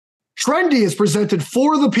Trendy is presented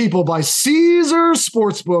for the people by Caesar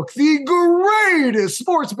Sportsbook, the greatest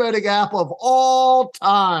sports betting app of all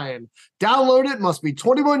time. Download it, must be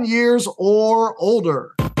 21 years or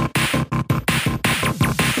older.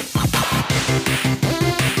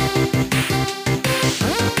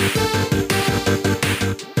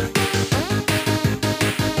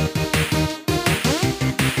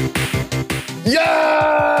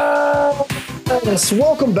 Yes,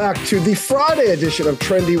 welcome back to the Friday edition of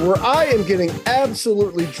Trendy, where I am getting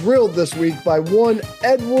absolutely drilled this week by one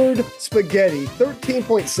Edward Spaghetti,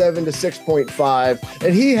 13.7 to 6.5,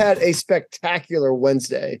 and he had a spectacular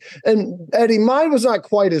Wednesday. And Eddie, mine was not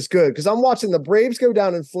quite as good because I'm watching the Braves go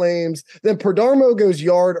down in flames, then Perdomo goes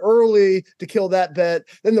yard early to kill that bet,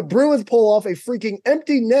 then the Bruins pull off a freaking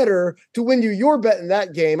empty netter to win you your bet in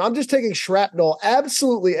that game. I'm just taking shrapnel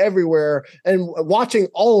absolutely everywhere and watching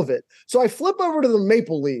all of it. So I flip over to the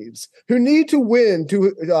Maple Leaves, who need to win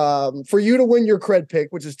for you to win your cred pick,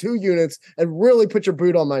 which is 2 units, and really put your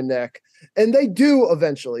boot on my neck. And they do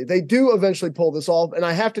eventually pull this off. And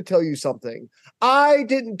I have to tell you something. I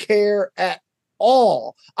didn't care at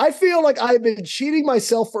all. I feel like I've been cheating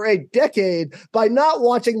myself for a decade by not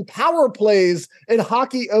watching power plays in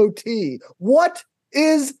hockey OT. What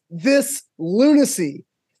is this lunacy?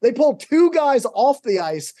 They pulled 2 guys off the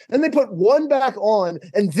ice and they put 1 back on.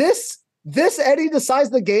 And this Eddie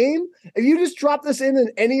decides the game. If you just drop this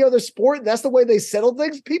in any other sport, that's the way they settle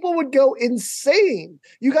things, people would go insane.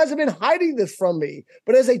 You guys have been hiding this from me.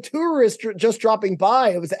 But as a tourist just dropping by,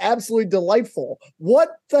 it was absolutely delightful. What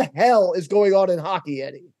the hell is going on in hockey,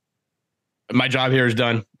 Eddie? My job here is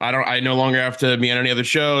done. I no longer have to be on any other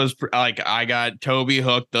shows. Like, I got Toby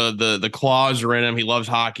hooked. The claws are in him. He loves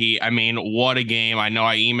hockey. I mean, what a game. I know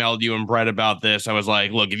I emailed you and Brett about this. I was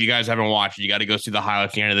like, look, if you guys haven't watched it, you got to go see the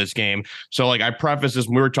highlights at the end of this game. So like, I prefaced this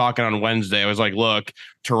when we were talking on Wednesday. I was like, look,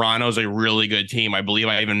 Toronto's a really good team. I believe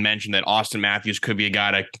I even mentioned that Austin Matthews could be a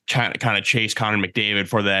guy to kind of chase Connor McDavid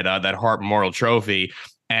for that Hart Memorial Trophy.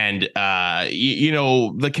 And, you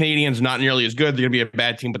know, the Canadians not nearly as good. They're going to be a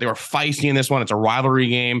bad team, but they were feisty in this one. It's a rivalry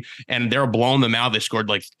game, and they're blowing them out. They scored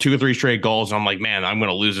like 2 or 3 straight goals. And I'm like, man, I'm going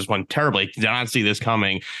to lose this one terribly. Did not see this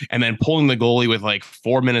coming. And then pulling the goalie with like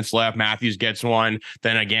 4 minutes left. Matthews gets one.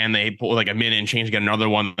 Then again, they pull like a minute and change, get another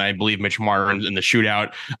one. I believe Mitch Martin in the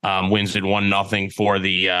shootout wins it 1-0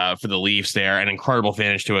 for the Leafs there. An incredible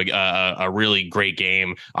finish to a really great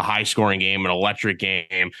game, a high scoring game, an electric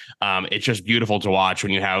game. It's just beautiful to watch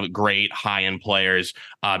when you have great high-end players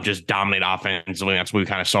just dominate offensively. That's what we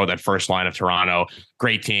kind of saw with that first line of Toronto.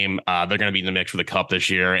 Great team. They're going to be in the mix for the Cup this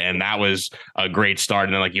year, and that was a great start.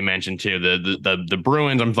 And then, like you mentioned too, the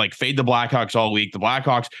Bruins. I'm like, fade the Blackhawks all week. The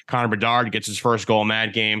Blackhawks, Connor Bedard gets his first goal in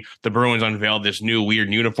that game. The Bruins unveiled this new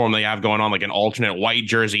weird uniform they have going on, like an alternate white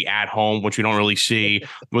jersey at home, which we don't really see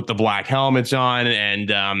with the black helmets on.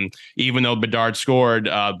 And even though Bedard scored,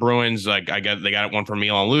 Bruins, like they got one from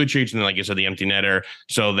Milan Lucic, and then, like you said, the empty netter.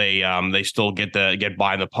 So they still get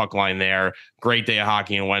by the puck line there. Great day of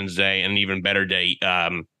hockey on Wednesday, and an even better day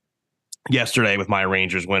yesterday with my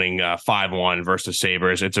Rangers winning 5-1 versus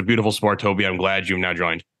Sabres. It's a beautiful sport, Toby. I'm glad you've now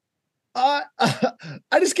joined. I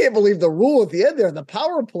just can't believe the rule at the end there, the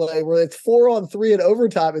power play where it's 4-on-3 in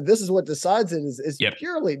overtime, and this is what decides it is Yep.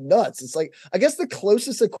 Purely nuts. It's like, I guess the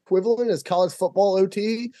closest equivalent is college football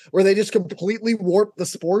OT, where they just completely warp the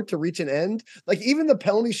sport to reach an end. Like, even the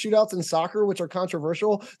penalty shootouts in soccer, which are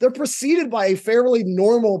controversial, they're preceded by a fairly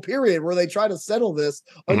normal period where they try to settle this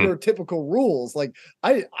under typical rules. Like,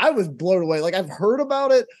 I was blown away. Like, I've heard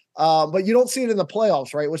about it. But you don't see it in the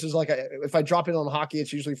playoffs, right? Which is like, if I drop in on hockey,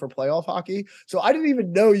 it's usually for playoff hockey. So I didn't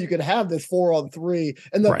even know you could have this 4-on-3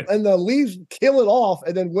 and the Leafs kill it off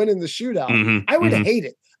and then win in the shootout. I would hate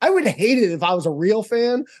it. I would hate it if I was a real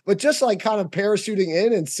fan, but just like kind of parachuting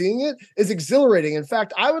in and seeing it is exhilarating. In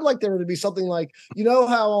fact, I would like there to be something like, you know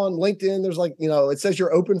how on LinkedIn there's like, you know, it says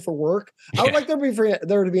you're open for work. I would like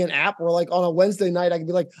there to be an app where, like, on a Wednesday night I can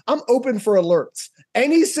be like, I'm open for alerts.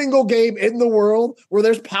 Any single game in the world where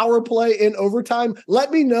there's power play in overtime, let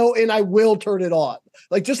me know and I will turn it on.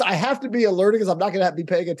 Like, just, I have to be alerted because I'm not going to be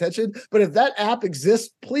paying attention. But if that app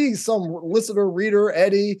exists, please, some listener, reader,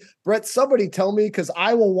 Eddie, Brett, somebody tell me, because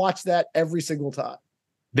I will watch that every single time.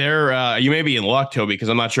 You may be in luck, Toby, because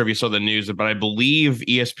I'm not sure if you saw the news, but I believe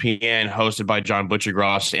ESPN, hosted by John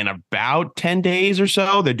Butchergross, in about 10 days or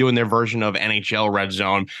so, they're doing their version of NHL Red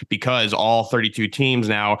Zone, because all 32 teams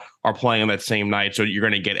now are playing on that same night. So you're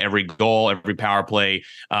going to get every goal, every power play,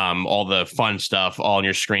 all the fun stuff all on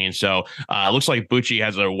your screen. So it looks like Bucci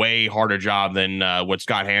has a way harder job than what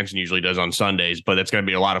Scott Hansen usually does on Sundays, but it's going to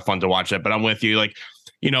be a lot of fun to watch that. But I'm with you. Like,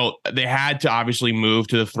 They had to obviously move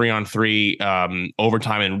to the 3-on-3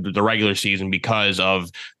 overtime in the regular season because of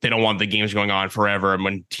they don't want the games going on forever. And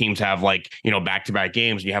when teams have back-to-back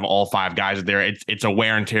games, and you have all 5 guys there, it's a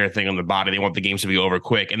wear and tear thing on the body. They want the games to be over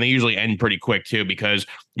quick, and they usually end pretty quick too because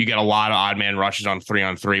you get a lot of odd man rushes on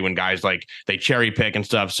 3-on-3 when guys they cherry pick and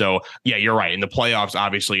stuff. So yeah, you're right. In the playoffs,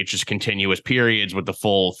 obviously it's just continuous periods with the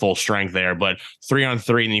full strength there. But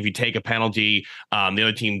 3-on-3, and if you take a penalty, the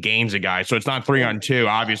other team gains a guy. So it's not 3-on-2.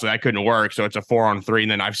 Obviously, that couldn't work. So it's a 4-on-3.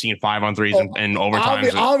 And then I've seen 5-on-3s and overtime.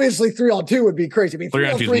 Obviously, 3-on-2 would be crazy. I mean,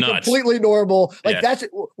 3-on-3 completely normal.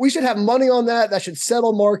 We should have money on that. That should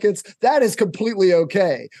settle markets. That is completely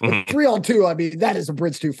okay. But 3-on-2, I mean, that is a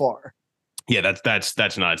bridge too far. Yeah,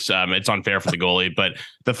 that's nuts. It's unfair for the goalie, but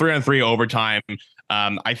the 3-on-3 overtime.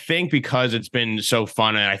 I think because it's been so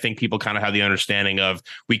fun, and I think people kind of have the understanding of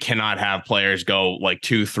we cannot have players go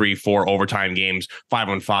 2, 3, 4 overtime games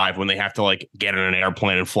 5-on-5 when they have to get in an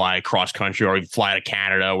airplane and fly across country or fly to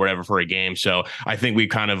Canada or whatever for a game. So I think we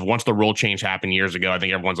kind of, once the rule change happened years ago, I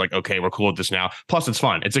think everyone's like, okay, we're cool with this now. Plus it's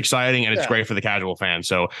fun. It's exciting and it's great for the casual fan.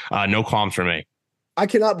 So no qualms for me. I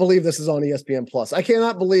cannot believe this is on ESPN Plus. I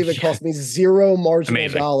cannot believe it cost me $0 marginal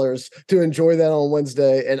dollars to enjoy that on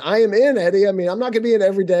Wednesday. And I am in, Eddie. I mean, I'm not going to be in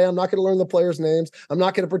every day. I'm not going to learn the players' names. I'm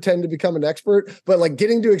not going to pretend to become an expert. But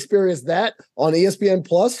getting to experience that on ESPN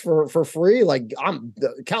Plus for free,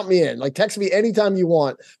 count me in. Text me anytime you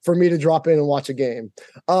want for me to drop in and watch a game.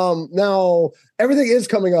 Now, everything is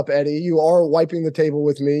coming up, Eddie. You are wiping the table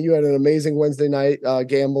with me. You had an amazing Wednesday night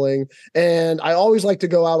gambling. And I always like to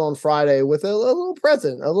go out on Friday with a little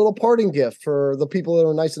present, a little parting gift for the people that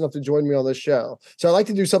are nice enough to join me on this show. So I like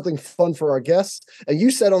to do something fun for our guests. And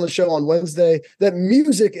you said on the show on Wednesday that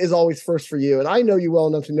music is always first for you. And I know you well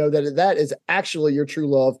enough to know that that is actually your true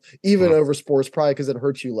love, even over sports, probably because it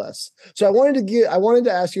hurts you less. So I wanted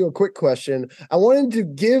to ask you a quick question. I wanted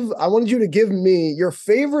you to give me your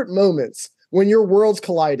favorite moments when your worlds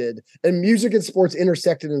collided and music and sports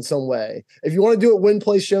intersected in some way. If you want to do it win,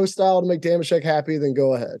 play, show style to make Damashek happy, then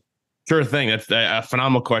go ahead. Sure thing. That's a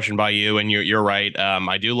phenomenal question by you. And you're right.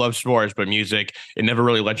 I do love sports, but music, it never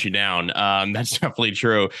really lets you down. That's definitely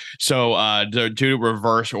true. So to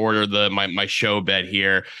reverse order my show bet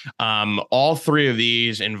here, all 3 of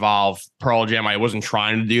these involve Pearl Jam. I wasn't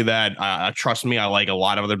trying to do that. Trust me, I like a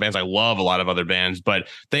lot of other bands. I love a lot of other bands, but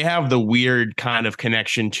they have the weird kind of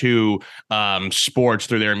connection to sports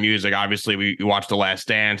through their music. Obviously, we watched The Last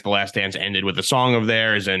Dance. The Last Dance ended with a song of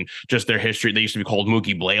theirs and just their history. They used to be called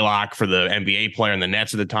Mookie Blaylock for the NBA player in the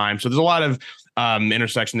Nets at the time. So there's a lot of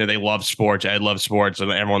intersection there. They love sports. Ed loves sports, and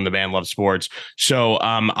everyone in the band loves sports. So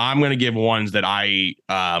I'm going to give ones that I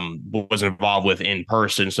was involved with in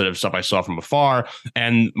person instead of stuff I saw from afar.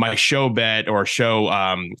 And my show bet or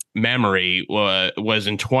show memory was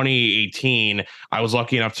in 2018. I was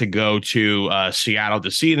lucky enough to go to Seattle to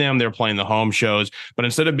see them. They're playing the home shows, but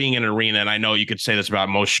instead of being in an arena, and I know you could say this about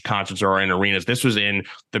most concerts are in arenas, this was in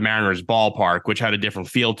the Mariners ballpark, which had a different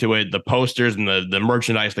feel to it. The posters and the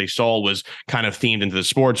merchandise they sold was kind of themed into the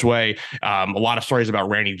sports way. A lot of stories about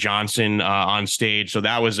Randy Johnson on stage. So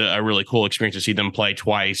that was a really cool experience to see them play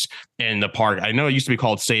twice in the park. I know it used to be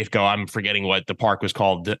called Safeco. I'm forgetting what the park was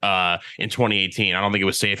called in 2018. I don't think it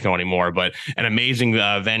was Safeco anymore, but an amazing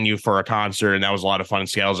venue for a concert. And that was a lot of fun.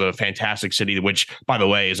 Seattle's a fantastic city, which, by the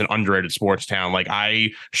way, is an underrated sports town.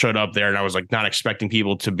 I showed up there and I was not expecting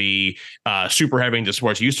people to be super heavy into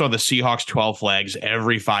sports. You saw the Seahawks 12 flags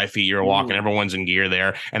every 5 feet you're walking. Everyone's in gear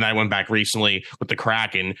there. And I went back recently with the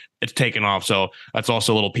Kraken. It's taken off. So that's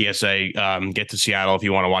also a little PSA. Get to Seattle if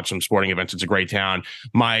you want to watch some sporting events. It's a great town.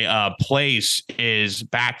 My place is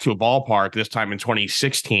back to a ballpark, this time in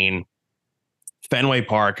 2016. Fenway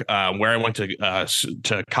Park, where I went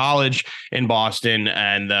to college in Boston,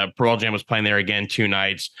 and Pearl Jam was playing there again 2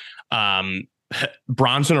 nights.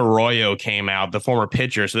 Bronson Arroyo came out, the former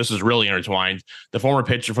pitcher. So this is really intertwined. The former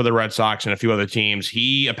pitcher for the Red Sox and a few other teams.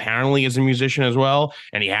 He apparently is a musician as well.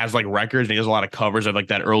 And he has records and he does a lot of covers of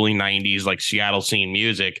that early 90s, Seattle scene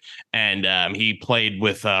music. And he played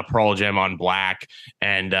with Pearl Jam on Black.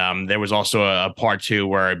 And there was also a part 2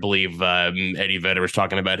 where I believe Eddie Vedder was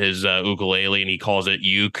talking about his ukulele and he calls it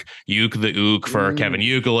uke the ook for Kevin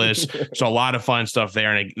Youkilis. So a lot of fun stuff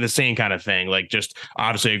there. And the same kind of thing, just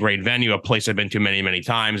obviously a great venue, a place I've been to many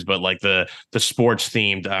times, but the sports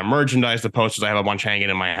themed merchandise, the posters, I have a bunch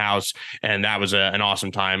hanging in my house, and that was an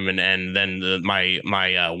awesome time. And then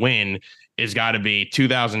my win is got to be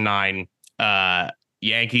 2009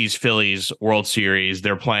 Yankees Phillies World Series.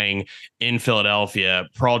 They're playing in Philadelphia.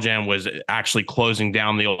 Pearl Jam was actually closing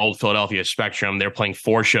down the old Philadelphia Spectrum. They're playing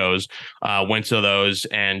 4 shows, went to those,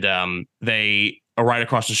 and they right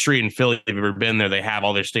across the street in Philly. If you've ever been there, they have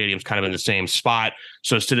all their stadiums kind of in the same spot.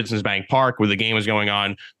 So Citizens Bank Park, where the game was going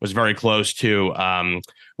on, was very close to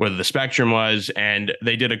where the Spectrum was, and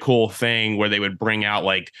they did a cool thing where they would bring out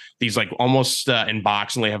like these like almost in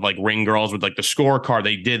boxing, they have like ring girls with like the scorecard.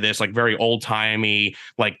 They did this like very old timey,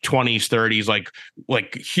 like 20s, 30s,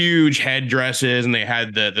 like huge headdresses, and they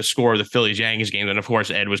had the score of the Phillies Yankees games. And of course,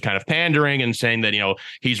 Ed was kind of pandering and saying that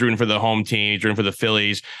he's rooting for the home team, he's rooting for the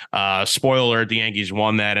Phillies. Spoiler alert, the Yankees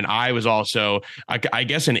won that, and I was also, I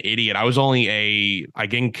guess, an idiot. I was only I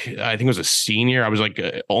think it was a senior. I was like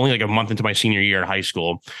only like a month into my senior year at high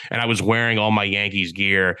school, and I was wearing all my Yankees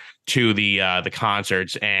gear to the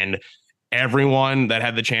concerts, and everyone that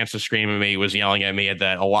had the chance to scream at me was yelling at me at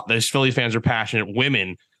that. A lot. Those Phillies fans are passionate.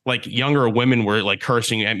 Women, like younger women, were like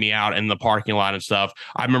cursing at me out in the parking lot and stuff.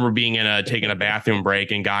 I remember being taking a bathroom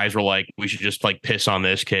break, and guys were like, "We should just like piss on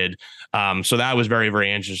this kid." So that was very,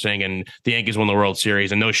 very interesting. And the Yankees won the World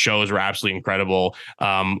Series, and those shows were absolutely incredible.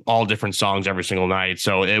 All different songs every single night.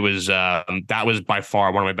 So it was that was by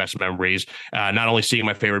far one of my best memories. Not only seeing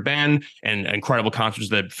my favorite band and incredible concerts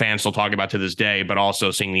that fans still talk about to this day, but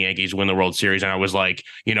also seeing the Yankees win the World Series. And I was like,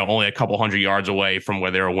 only a couple hundred yards away from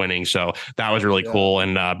where they were winning. So that was really cool.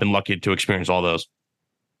 And I've been lucky to experience all those.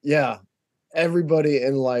 Yeah. Everybody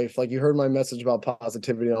in life, like you heard my message about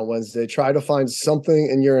positivity on Wednesday, try to find something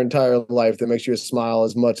in your entire life that makes you smile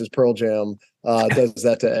as much as Pearl Jam does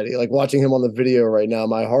that to Eddie. Like watching him on the video right now,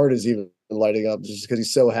 my heart is even lighting up just because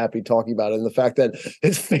he's so happy talking about it. And the fact that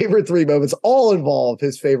his favorite three moments all involve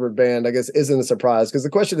his favorite band, I guess, isn't a surprise because the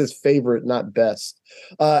question is favorite, not best.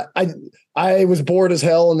 I was bored as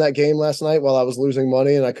hell in that game last night while I was losing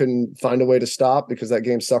money, and I couldn't find a way to stop because that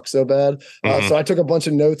game sucked so bad. So I took a bunch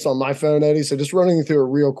of notes on my phone, Eddie. So just running through it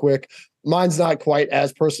real quick. Mine's not quite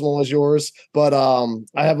as personal as yours, but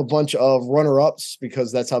I have a bunch of runner-ups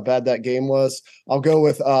because that's how bad that game was. I'll go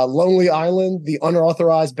with Lonely Island, the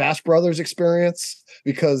unauthorized Bash Brothers experience,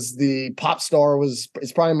 because the pop star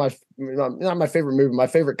it's probably not my favorite movie, my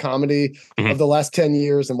favorite comedy of the last 10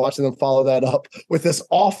 years, and watching them follow that up with this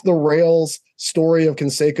off the rails story of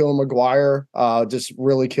Canseco and Maguire just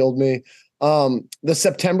really killed me. The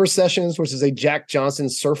September Sessions, which is a Jack Johnson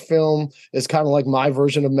surf film, is kind of like my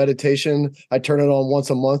version of meditation. I turn it on once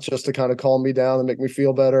a month just to kind of calm me down and make me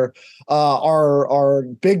feel better. Our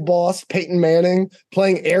big boss, Peyton Manning,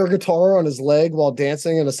 playing air guitar on his leg while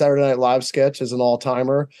dancing in a Saturday Night Live sketch is an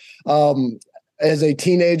all-timer. As a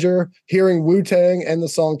teenager, hearing Wu-Tang end the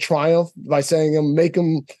song Triumph by saying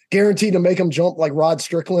guaranteed to make him jump like Rod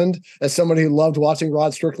Strickland, as somebody who loved watching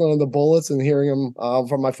Rod Strickland and the Bullets and hearing him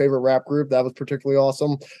from my favorite rap group, that was particularly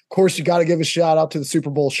awesome. Of course, you got to give a shout out to the Super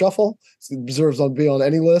Bowl Shuffle. It deserves to be on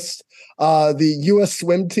any list. The U.S.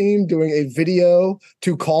 swim team doing a video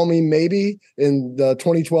to Call Me Maybe in the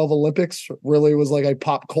 2012 Olympics really was like a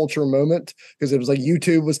pop culture moment because it was like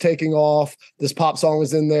YouTube was taking off. This pop song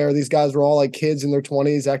was in there. These guys were all like kids in their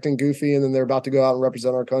 20s acting goofy, and then they're about to go out and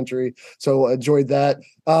represent our country. So enjoyed that.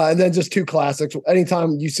 And then just two classics.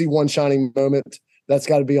 Anytime you see one shining moment, that's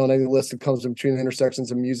got to be on any list that comes between the intersections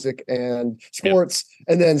of music and sports.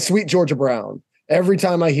 Yeah. And then Sweet Georgia Brown. Every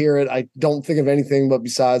time I hear it, I don't think of anything but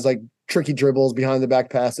besides like tricky dribbles, behind the back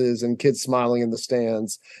passes, and kids smiling in the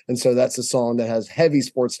stands. And so that's a song that has heavy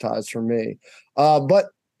sports ties for me. But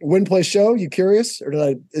win, play, show, you curious? Or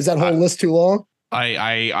is that whole list too long?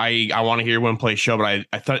 I want to hear Win, Play, Show, but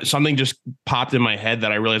I thought something just popped in my head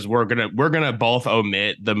that I realized we're gonna both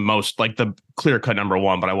omit the most, like the clear cut number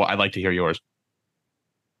one, but I'd like to hear yours.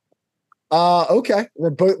 Okay.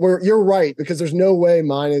 You're right, because there's no way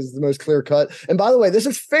mine is the most clear cut. And by the way, this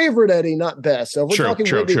is favorite, Eddie, not best. So if we're talking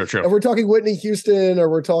Whitney, if we're talking Whitney Houston or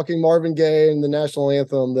we're talking Marvin Gaye and the national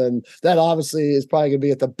anthem, then that obviously is probably gonna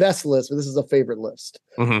be at the best list, but this is a favorite list.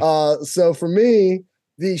 So for me,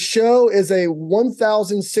 the show is a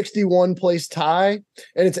 1,061 place tie,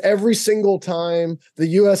 and it's every single time the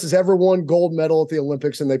U.S. has ever won gold medal at the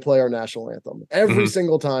Olympics and they play our national anthem. Every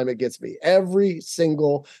single time it gets me. Every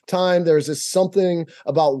single time there's this something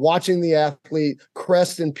about watching the athlete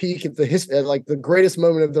crest and peak at the greatest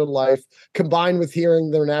moment of their life, combined with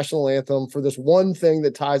hearing their national anthem for this one thing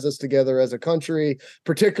that ties us together as a country.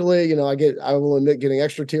 Particularly, I will admit, getting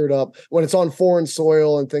extra teared up when it's on foreign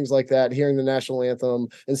soil and things like that, hearing the national anthem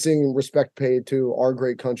and seeing respect paid to our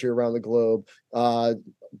great country around the globe.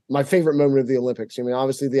 My favorite moment of the Olympics. I mean,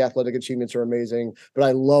 obviously the athletic achievements are amazing, but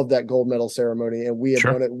I love that gold medal ceremony, and we have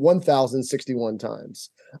done it 1,061 times.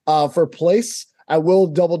 For place, I will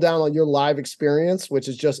double down on your live experience, which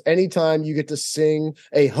is just anytime you get to sing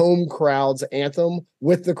a home crowd's anthem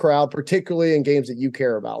with the crowd, particularly in games that you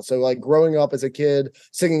care about. So like growing up as a kid,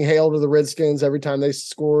 singing Hail to the Redskins every time they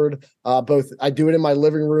scored, both I do it in my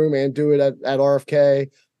living room and do it at RFK.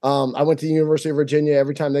 I went to the University of Virginia.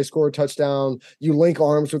 Every time they score a touchdown, you link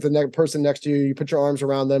arms with the person next to you. You put your arms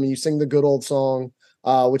around them and you sing the good old song,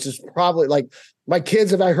 which is probably like my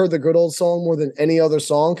kids have I heard the good old song more than any other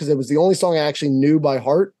song because it was the only song I actually knew by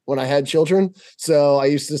heart when I had children. So I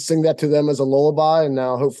used to sing that to them as a lullaby, and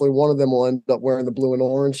now hopefully one of them will end up wearing the blue and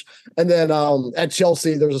orange. And then at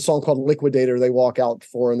Chelsea, there's a song called Liquidator they walk out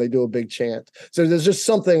for, and they do a big chant. So there's just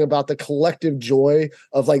something about the collective joy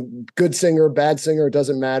of like good singer, bad singer, it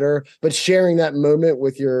doesn't matter, but sharing that moment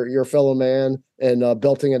with your fellow man and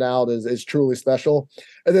belting it out is truly special.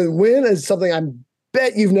 And then win is something I'm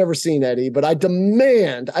bet you've never seen, Eddie, but I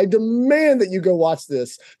demand that you go watch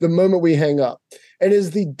this the moment we hang up. It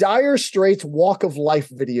is the Dire Straits Walk of Life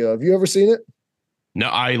video. Have you ever seen it? No,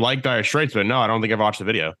 I like Dire Straits, but no, I don't think I've watched the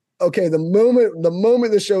video. Okay, the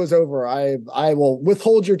moment the show is over, I will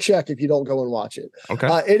withhold your check if you don't go and watch it. Okay.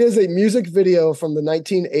 It is a music video from the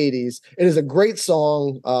 1980s. It is a great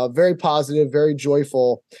song, very positive, very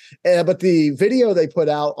joyful. But the video they put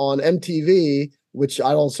out on MTV, which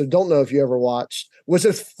I also don't know if you ever watched, was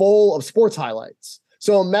just full of sports highlights.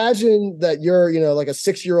 So imagine that you're, like a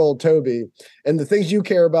 6-year-old Toby, and the things you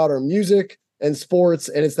care about are music and sports,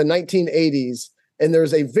 and it's the 1980s. And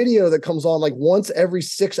there's a video that comes on like once every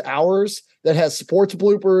 6 hours that has sports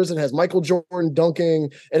bloopers and has Michael Jordan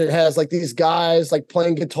dunking, and it has like these guys like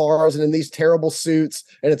playing guitars and in these terrible suits,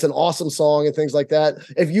 and it's an awesome song and things like that.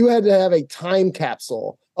 If you had to have a time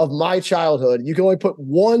capsule of my childhood, you can only put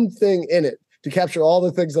one thing in it to capture all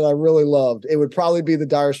the things that I really loved. It would probably be the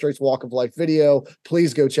Dire Straits Walk of Life video.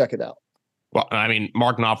 Please go check it out. Well, I mean,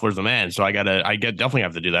 Mark Knopfler's the man, so I definitely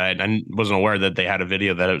have to do that. I wasn't aware that they had a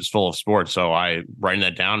video that it was full of sports, so I writing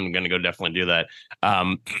that down. I'm going to go definitely do that.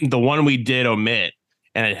 The one we did omit,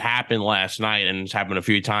 and it happened last night, and it's happened a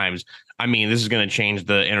few times. I mean, this is going to change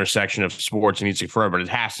the intersection of sports and music forever, but it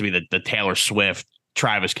has to be the Taylor Swift,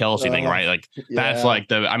 Travis Kelce thing, right? Like that's like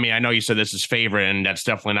I know you said this is favorite, and that's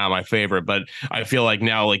definitely not my favorite, but I feel like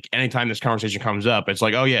now, like anytime this conversation comes up, it's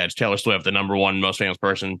like, oh yeah, it's Taylor Swift, the number one most famous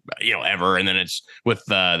person, ever. And then it's with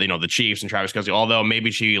the Chiefs and Travis Kelce, although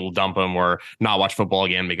maybe she will dump him or not watch football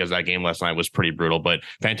again because that game last night was pretty brutal, but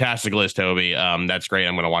fantastic list, Toby. That's great.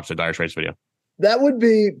 I'm going to watch the Dire Straits video. That would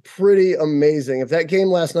be pretty amazing if that game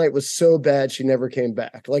last night was so bad she never came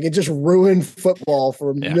back. Like it just ruined football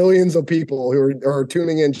for millions of people who are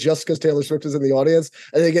tuning in just because Taylor Swift is in the audience,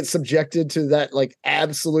 and they get subjected to that like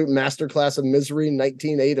absolute masterclass of misery,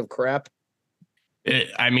 19-8 of crap.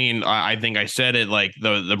 I think I said it, like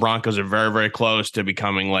the Broncos are very, very close to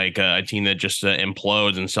becoming like a team that just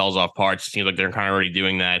implodes and sells off parts. It seems like they're kind of already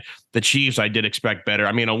doing that. The Chiefs, I did expect better.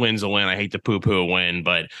 I mean, a win's a win. I hate to poo-poo a win,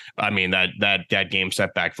 but I mean, that game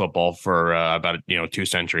set back football for about 2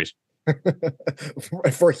 centuries.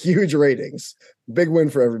 For huge ratings. Big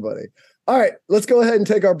win for everybody. All right, let's go ahead and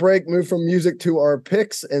take our break, move from music to our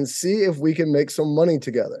picks, and see if we can make some money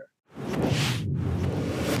together.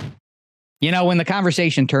 When the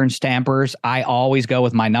conversation turns Stampers, I always go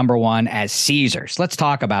with my number one as Caesars. Let's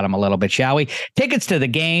talk about them a little bit, shall we? Tickets to the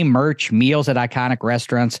game, merch, meals at iconic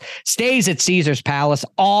restaurants, stays at Caesars Palace.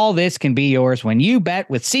 All this can be yours when you bet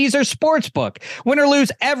with Caesars Sportsbook. Win or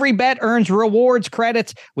lose, every bet earns rewards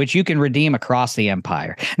credits, which you can redeem across the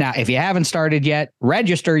empire. Now, if you haven't started yet,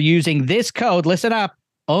 register using this code. Listen up,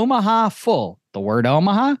 Omaha Full. The word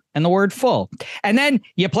Omaha and the word full. And then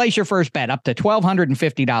you place your first bet up to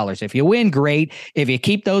 $1,250. If you win, great. If you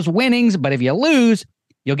keep those winnings, but if you lose,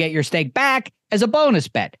 you'll get your stake back as a bonus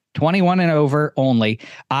bet. 21 and over only.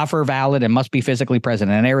 Offer valid and must be physically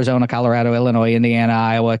present in Arizona, Colorado, Illinois, Indiana,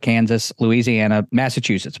 Iowa, Kansas, Louisiana,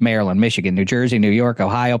 Massachusetts, Maryland, Michigan, New Jersey, New York,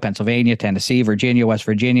 Ohio, Pennsylvania, Tennessee, Virginia, West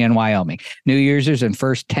Virginia, and Wyoming. New users and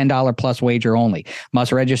first $10 plus wager only.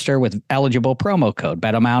 Must register with eligible promo code.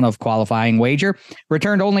 Bet amount of qualifying wager.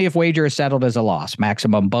 Returned only if wager is settled as a loss.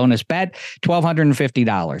 Maximum bonus bet,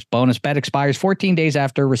 $1,250. Bonus bet expires 14 days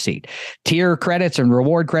after receipt. Tier credits and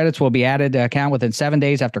reward credits will be added to account within 7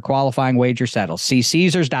 days after qualifying wager settles. See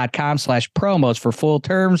Caesars.com/promos for full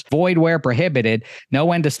terms. Void where prohibited. Know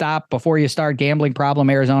when to stop before you start. Gambling problem?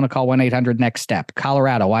 Arizona, call 1-800-NEXT-STEP.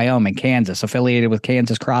 Colorado, Wyoming, Kansas, affiliated with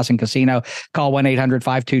Kansas Crossing Casino, call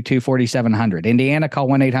 1-800-522-4700. Indiana, call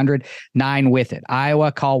 1-800-9-WITH-IT.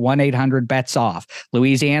 Iowa, call 1-800-BETS-OFF.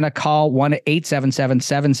 Louisiana, call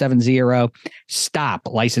 1-877-770-STOP.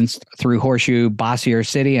 Licensed through Horseshoe, Bossier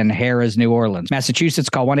City, and Harrah's, New Orleans. Massachusetts,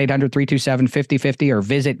 call 1-800-327-5000. 877-5050 or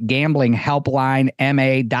visit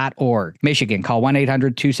gamblinghelplinema.org. Michigan, call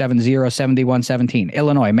 1-800-270-7117.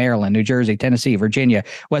 Illinois, Maryland, New Jersey, Tennessee, Virginia,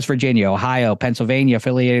 West Virginia, Ohio, Pennsylvania,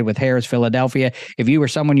 affiliated with Harris, Philadelphia. If you or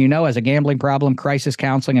someone you know has a gambling problem, crisis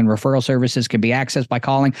counseling and referral services can be accessed by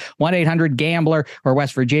calling 1-800-GAMBLER or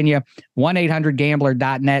West Virginia,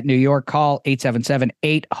 1-800-GAMBLER.net. New York, call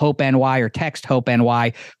 877-8-HOPE-NY or text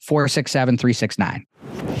HOPE-NY 467-369.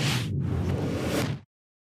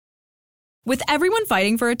 With everyone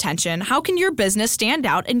fighting for attention, how can your business stand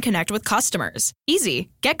out and connect with customers? Easy.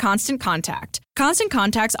 Get Constant Contact. Constant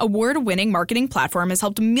Contact's award-winning marketing platform has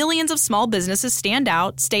helped millions of small businesses stand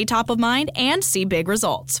out, stay top of mind, and see big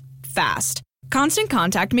results fast. Constant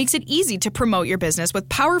Contact makes it easy to promote your business with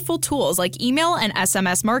powerful tools like email and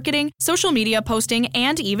SMS marketing, social media posting,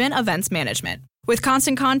 and even events management. With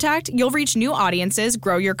Constant Contact, you'll reach new audiences,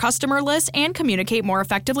 grow your customer list, and communicate more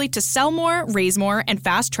effectively to sell more, raise more, and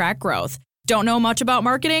fast-track growth. Don't know much about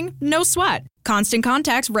marketing? No sweat. Constant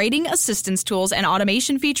Contact's writing assistance tools and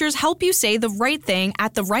automation features help you say the right thing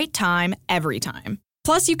at the right time, every time.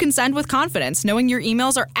 Plus, you can send with confidence, knowing your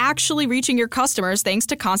emails are actually reaching your customers thanks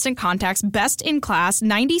to Constant Contact's best-in-class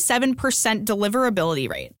 97% deliverability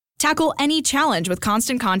rate. Tackle any challenge with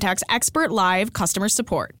Constant Contact's expert live customer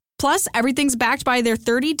support. Plus, everything's backed by their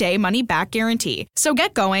 30-day money-back guarantee. So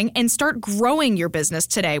get going and start growing your business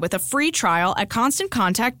today with a free trial at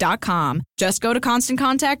ConstantContact.com. Just go to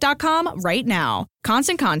ConstantContact.com right now.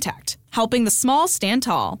 Constant Contact, helping the small stand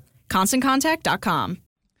tall. ConstantContact.com.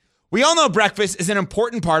 We all know breakfast is an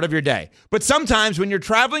important part of your day, but sometimes when you're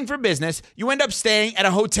traveling for business, you end up staying at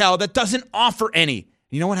a hotel that doesn't offer any.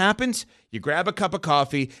 You know what happens? You grab a cup of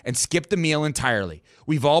coffee and skip the meal entirely.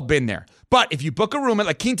 We've all been there. But if you book a room at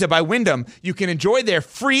La Quinta by Wyndham, you can enjoy their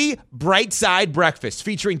free Bright Side breakfast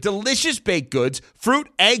featuring delicious baked goods, fruit,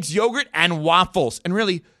 eggs, yogurt, and waffles. And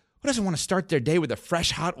really, who doesn't want to start their day with a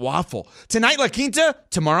fresh, hot waffle? Tonight, La Quinta,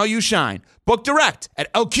 tomorrow you shine. Book direct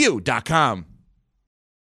at lq.com.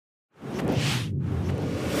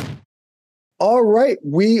 All right,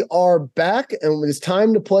 we are back, and it's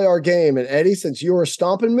time to play our game. And Eddie, since you are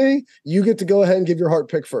stomping me, you get to go ahead and give your heart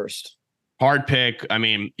pick first. Hard pick. I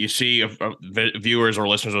mean, you see, viewers or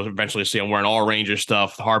listeners will eventually see I'm wearing all Rangers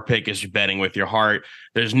stuff. The hard pick is betting with your heart.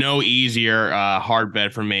 There's no easier hard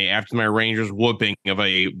bet for me after my Rangers whooping of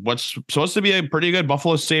what's supposed to be a pretty good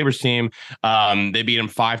Buffalo Sabres team. They beat them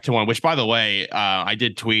 5-1, which, by the way, I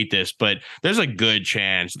did tweet this, but there's a good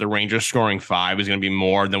chance the Rangers scoring 5 is going to be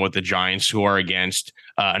more than what the Giants score against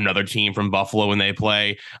another team from Buffalo when they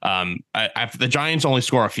play. If the Giants only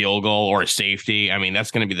score a field goal or a safety, I mean, that's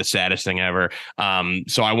going to be the saddest thing ever.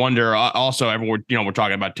 So I wonder also, we're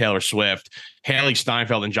talking about Taylor Swift. Haley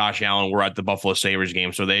Steinfeld and Josh Allen were at the Buffalo Sabres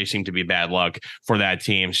game, so they seem to be bad luck for that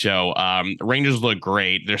team. So Rangers look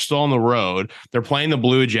great. They're still on the road. They're playing the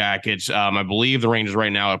Blue Jackets. I believe the Rangers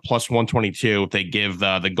right now at plus 122 if they give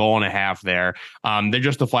the goal and a half there. They're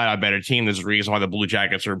just a flat-out better team. There's a reason why the Blue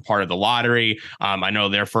Jackets are part of the lottery. I know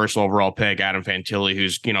their first overall pick, Adam Fantilli,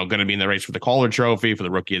 who's going to be in the race for the Calder Trophy for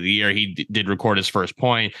the Rookie of the Year. He did record his first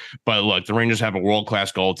point. But look, the Rangers have a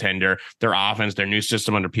world-class goaltender. Their offense, their new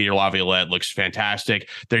system under Peter Laviolette looks fantastic.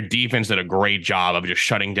 Their defense did a great job of just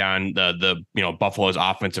shutting down the Buffalo's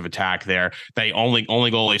offensive attack there. They only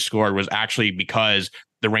goal they scored was actually because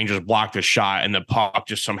the Rangers blocked a shot and the puck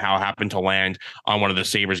just somehow happened to land on one of the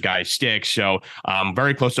Sabres guys' sticks. So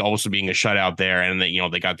very close to also being a shutout there. And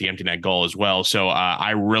they got the empty net goal as well. So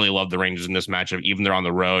I really love the Rangers in this matchup, even they're on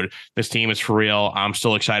the road. This team is for real. I'm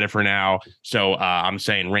still excited for now. So I'm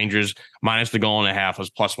saying Rangers minus the goal and a half was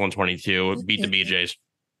plus 122. Beat the BJs.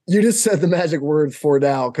 You just said the magic word for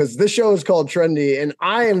now, because this show is called Trendy, and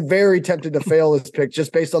I am very tempted to fail this pick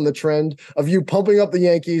just based on the trend of you pumping up the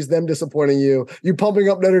Yankees, them disappointing you, you pumping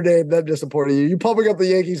up Notre Dame, them disappointing you, you pumping up the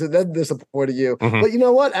Yankees and them disappointing you. Mm-hmm. But you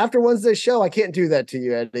know what? After Wednesday's show, I can't do that to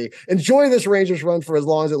you, Eddie. Enjoy this Rangers run for as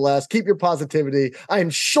long as it lasts. Keep your positivity. I am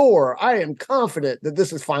confident that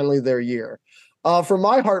this is finally their year. For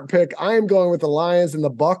my heart pick, I am going with the Lions and the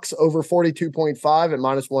Bucks over 42.5 at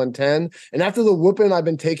minus 110. And after the whooping I've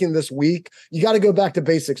been taking this week, you got to go back to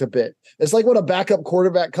basics a bit. It's like when a backup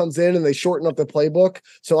quarterback comes in and they shorten up the playbook.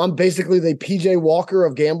 So I'm basically the PJ Walker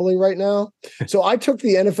of gambling right now. So I took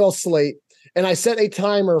the NFL slate and I set a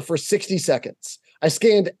timer for 60 seconds. I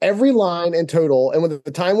scanned every line in total, and when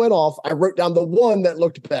the time went off, I wrote down the one that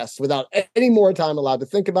looked best without any more time allowed to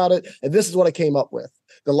think about it, and this is what I came up with.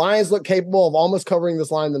 The Lions look capable of almost covering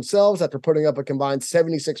this line themselves after putting up a combined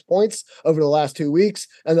 76 points over the last 2 weeks.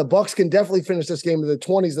 And the Bucs can definitely finish this game in the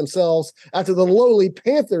 20s themselves after the lowly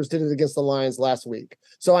Panthers did it against the Lions last week.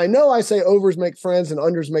 So I know I say overs make friends and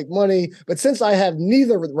unders make money, but since I have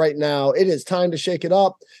neither right now, it is time to shake it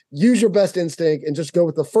up. Use your best instinct and just go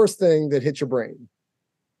with the first thing that hits your brain.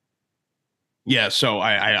 Yeah, so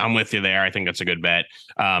I'm with you there. I think that's a good bet.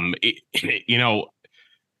 You know,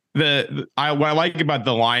 what I like about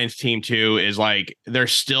the Lions team too is like they're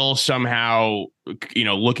still somehow, you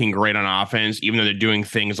know, looking great on offense, even though they're doing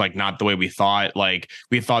things like not the way we thought. Like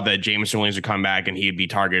we thought that Jameson Williams would come back and he'd be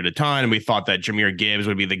targeted a ton, and we thought that Jahmyr Gibbs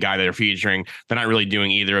would be the guy that they're featuring. They're not really doing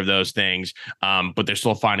either of those things, but they're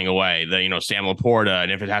still finding a way. You know, Sam Laporta,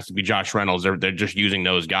 and if it has to be Josh Reynolds, they're just using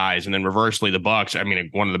those guys. And then reversely, the Bucs. I mean,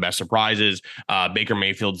 one of the best surprises, Baker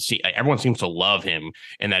Mayfield. Everyone seems to love him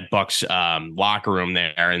in that Bucs locker room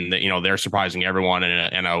there, and you know they're surprising everyone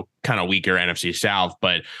in a kind of weaker NFC South.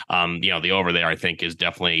 But you know, the over there I think is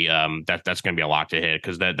definitely that's going to be a lock to hit,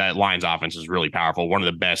 because that Lions offense is really powerful. One of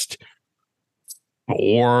the best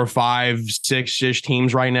 4, 5, 6-ish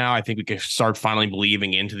teams right now. I think we can start finally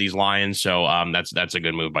believing into these Lions. So that's a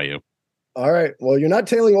good move by you. All right. Well, you're not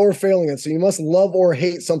tailing or failing it, so you must love or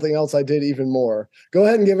hate something else I did even more. Go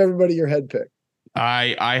ahead and give everybody your head pick.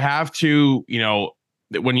 I have to, you know,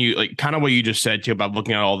 when you like kind of what you just said too about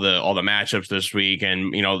looking at all the matchups this week,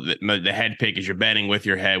 and you know the head pick is you're betting with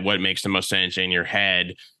your head what makes the most sense in your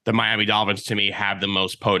head. The Miami Dolphins to me have the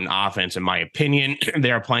most potent offense in my opinion.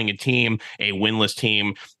 They are playing a winless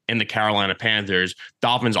team in the Carolina Panthers.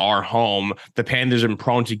 Dolphins are home. The Panthers are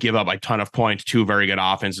prone to give up a ton of points to very good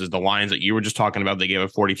offenses. The Lions that you were just talking about, they gave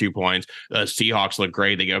up 42 points. The Seahawks look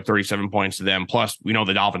great. They gave up 37 points to them. Plus, we know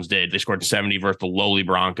the Dolphins did. They scored 70 versus the lowly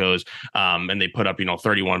Broncos, and they put up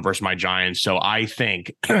 31 versus my Giants. So I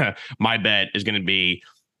think my bet is going to be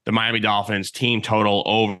the Miami Dolphins team total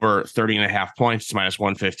over 30.5 points. It's minus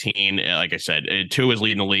 115. Like I said, 2 is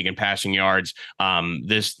leading the league in passing yards.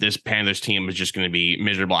 This Panthers team is just going to be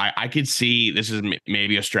miserable. I could see, this is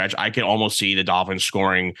maybe a stretch, I could almost see the Dolphins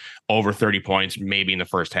scoring over 30 points maybe in the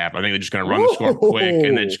first half. I think they're just going to run the score quick,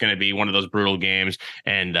 and it's going to be one of those brutal games.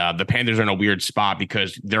 And the Panthers are in a weird spot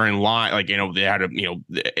because they're in line. Like, you know, they had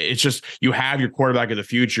it's just, you have your quarterback of the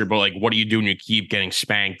future, but like, what do you do when you keep getting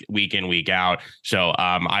spanked week in, week out? So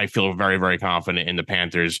I feel very, very confident in the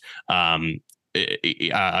Panthers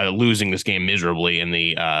losing this game miserably, and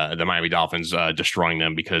the Miami Dolphins destroying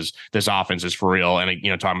them, because this offense is for real. And, you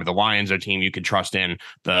know, talking about the Lions, a team you could trust in.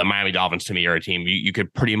 The Miami Dolphins to me are a team you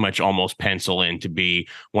could pretty much almost pencil in to be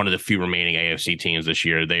one of the few remaining AFC teams this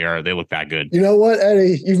year. They look that good. You know what,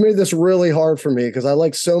 Eddie, you've made this really hard for me because I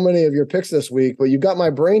like so many of your picks this week, but you've got my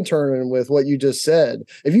brain turning with what you just said.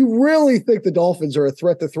 If you really think the Dolphins are a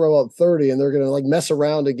threat to throw up 30 and they're going to like mess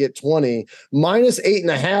around to get 20, minus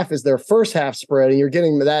 8.5 is their first half spread, and you're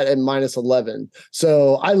getting that at minus 11.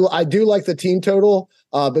 So I do like the team total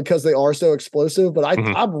because they are so explosive, but I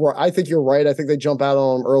think you're right. I think they jump out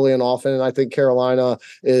on them early and often, and I think Carolina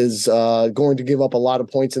is going to give up a lot of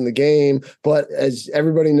points in the game. But as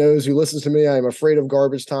everybody knows who listens to me, I am afraid of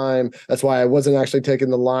garbage time. That's why I wasn't actually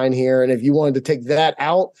taking the line here. And if you wanted to take that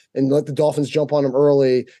out and let the Dolphins jump on them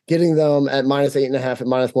early, getting them at minus 8.5 at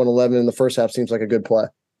minus 111 in the first half seems like a good play.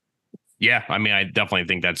 Yeah, I mean, I definitely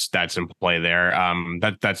think that's in play there.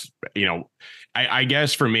 That's you know, I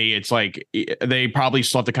guess for me, it's like they probably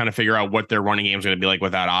still have to kind of figure out what their running game is going to be like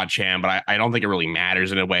without Achane, but I don't think it really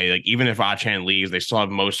matters in a way. Like, even if Achane leaves, they still have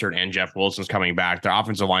Mostert and Jeff Wilson's coming back. Their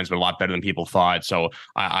offensive line's been a lot better than people thought. So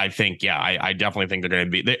I think, yeah, I definitely think they're going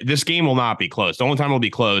to be. This game will not be close. The only time it'll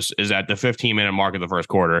be close is at the 15-minute mark of the first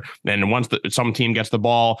quarter. Then once some team gets the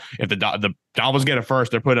ball, if the Dolphins get it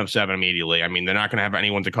first, they're putting up 7 immediately. I mean, they're not going to have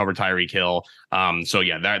anyone to cover Tyreek Hill. So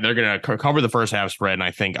yeah, they're going to cover the first half spread, and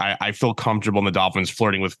I think I feel comfortable in the Dolphins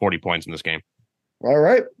flirting with 40 points in this game. All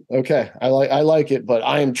right. Okay. I like it, but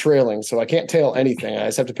I am trailing, so I can't tail anything. I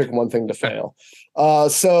just have to pick one thing to fail.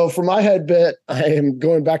 So for my head bet, I am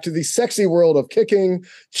going back to the sexy world of kicking.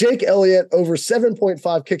 Jake Elliott over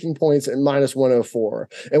 7.5 kicking points at minus 104.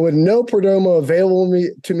 And with no Perdomo available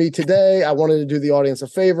to me today, I wanted to do the audience a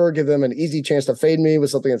favor, give them an easy chance to fade me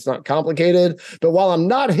with something that's not complicated. But while I'm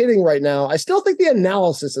not hitting right now, I still think the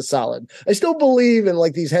analysis is solid. I still believe in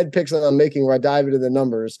like these head picks that I'm making where I dive into the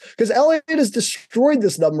numbers, because Elliott has destroyed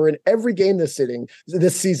this number in every game this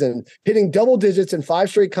season, hitting double digits in 5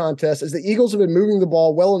 straight contests as the Eagles have been moving the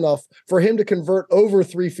ball well enough for him to convert over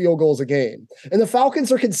 3 field goals a game. And the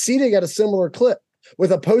Falcons are conceding at a similar clip.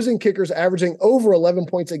 with opposing kickers averaging over 11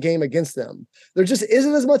 points a game against them. There just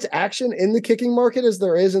isn't as much action in the kicking market as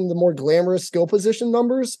there is in the more glamorous skill position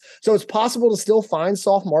numbers. So it's possible to still find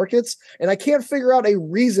soft markets. And I can't figure out a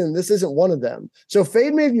reason this isn't one of them. So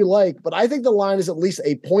fade me if you like, but I think the line is at least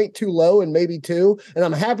a point too low and maybe two. And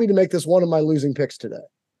I'm happy to make this one of my losing picks today.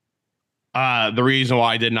 The reason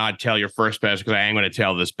why I did not tell your first bet is because I am going to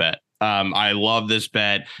tell this bet. I love this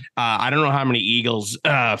bet. I don't know how many Eagles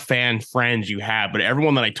fan friends you have, but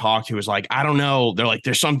everyone that I talk to is like, I don't know. They're like,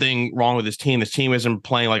 there's something wrong with this team. This team isn't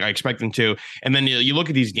playing like I expect them to. And then you look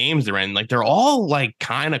at these games they're in, like they're all like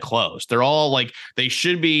kind of close. They're all like they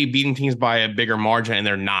should be beating teams by a bigger margin, and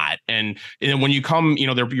they're not. And when you come,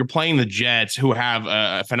 you're playing the Jets, who have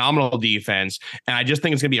a phenomenal defense, and I just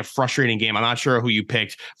think it's gonna be a frustrating game. I'm not sure who you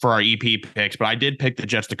picked for our EP picks, but I did pick the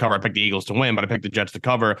Jets to cover. I picked the Eagles to win, but I picked the Jets to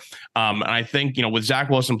cover. And I think, with Zach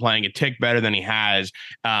Wilson playing a tick better than he has,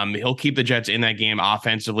 he'll keep the Jets in that game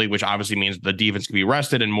offensively, which obviously means the defense can be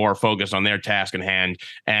rested and more focused on their task in hand.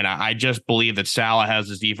 And I just believe that Salah has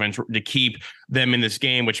this defense to keep them in this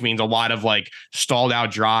game, which means a lot of like stalled out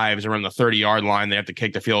drives around the 30-yard line. They have to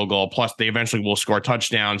kick the field goal. Plus, they eventually will score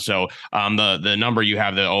touchdowns. So the number you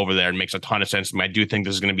have over there makes a ton of sense to me. I do think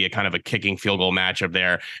this is going to be a kind of a kicking field goal matchup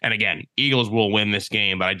there. And again, Eagles will win this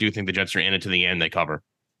game, but I do think the Jets are in it to the end. They cover.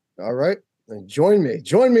 All right. Join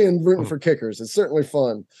me in rooting for kickers. It's certainly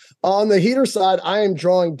fun. On the heater side, I am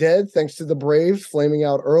drawing dead thanks to the Braves flaming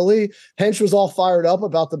out early. Hench was all fired up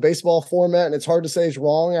about the baseball format, and it's hard to say he's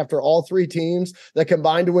wrong after all three teams that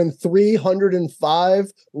combined to win 305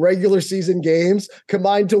 regular season games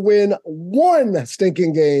combined to win one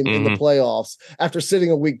stinking game in the playoffs after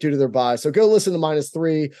sitting a week due to their bye. So go listen to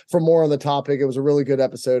 -3 for more on the topic. It was a really good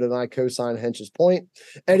episode, and I co-sign Hench's point.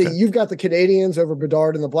 Eddie, you've got the Canadians over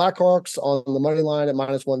Bedard and the Blackhawks on the money line at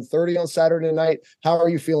 -130 on Saturday night. How are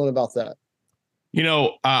you feeling about that?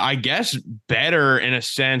 I guess better in a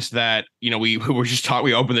sense that, we were just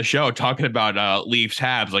we opened the show talking about Leafs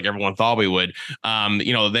Habs like everyone thought we would.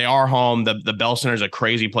 They are home. The Bell Center is a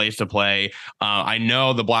crazy place to play. I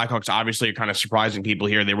know the Blackhawks obviously are kind of surprising people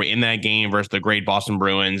here. They were in that game versus the great Boston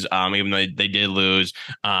Bruins, even though they did lose.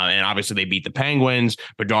 And obviously they beat the Penguins.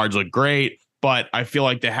 Bedard's looked great. But I feel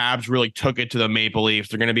like the Habs really took it to the Maple Leafs.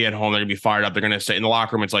 They're going to be at home. They're going to be fired up. They're going to say in the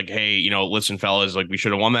locker room, it's like, hey, listen, fellas, like we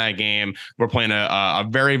should have won that game. We're playing a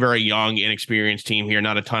very, very young, inexperienced team here.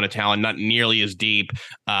 Not a ton of talent, not nearly as deep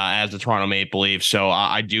as the Toronto Maple Leafs. So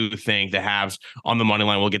I do think the Habs on the money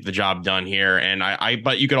line will get the job done here. And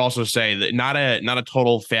but you could also say that not a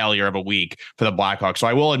total failure of a week for the Blackhawks. So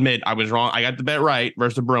I will admit I was wrong. I got the bet right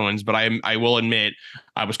versus the Bruins, but I will admit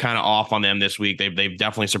I was kind of off on them this week. They've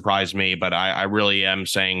definitely surprised me, but I really am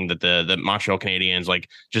saying that the Montreal Canadiens, like,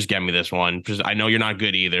 just get me this one. Just, I know you're not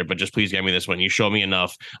good either, but just please get me this one. You showed me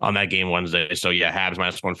enough on that game Wednesday. So yeah, Habs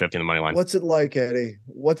 -150 in the money line. What's it like, Eddie?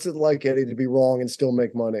 To be wrong and still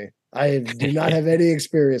make money? I do not have any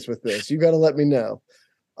experience with this. You got to let me know.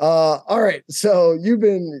 All right. So you've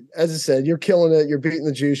been, as I said, you're killing it. You're beating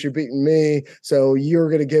the juice. You're beating me. So you're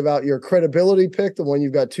going to give out your credibility pick, the one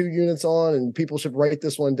you've got 2 units on, and people should write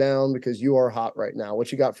this one down because you are hot right now.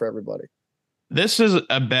 What you got for everybody? This is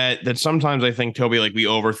a bet that sometimes I think, Toby, like we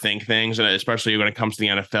overthink things, and especially when it comes to the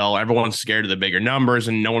NFL, everyone's scared of the bigger numbers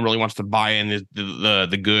and no one really wants to buy in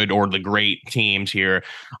the good or the great teams here.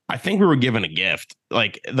 I think we were given a gift.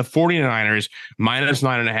 Like the 49ers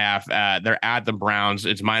 -9.5, they're at the Browns.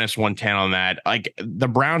 It's -110 on that. Like the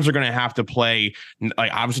Browns are going to have to play,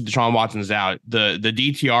 like obviously Deshaun Watson's out. The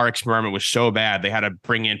DTR experiment was so bad. They had to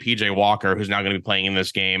bring in PJ Walker, who's now going to be playing in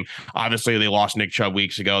this game. Obviously they lost Nick Chubb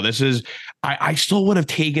weeks ago. I still would have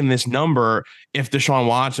taken this number if Deshaun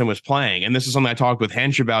Watson was playing. And this is something I talked with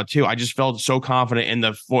Hench about too. I just felt so confident in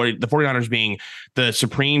the 49ers being the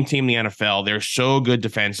supreme team in the NFL. They're so good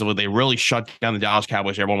defensively. They really shut down the Dallas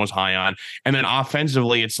Cowboys everyone was high on. And then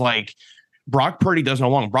offensively, it's like Brock Purdy does no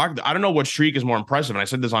long. I don't know what streak is more impressive. And I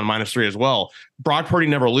said this on -3 as well. Brock Purdy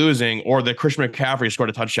never losing, or the Christian McCaffrey scored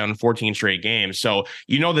a touchdown in 14 straight games. So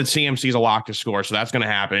you know that CMC is a lock to score. So that's going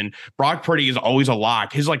to happen. Brock Purdy is always a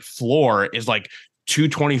lock. His like floor is like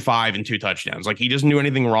 225 and 2 touchdowns. Like he doesn't do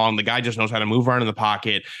anything wrong. The guy just knows how to move around in the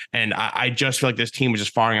pocket. And I just feel like this team is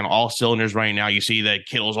just firing on all cylinders right now. You see that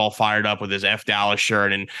Kittle's all fired up with his F Dallas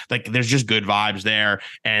shirt, and like there's just good vibes there.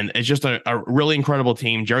 And it's just a really incredible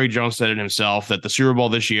team. Jerry Jones said it himself that the Super Bowl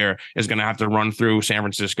this year is going to have to run through San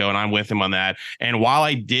Francisco, and I'm with him on that. And while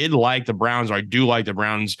I did like the Browns, or I do like the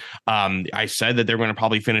Browns, I said that they're going to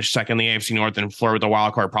probably finish second in the AFC North and flirt with the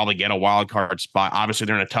wild card, probably get a wild card spot. Obviously,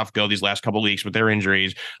 they're in a tough go these last couple of weeks, but they're in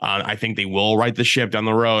injuries. I think they will right the ship down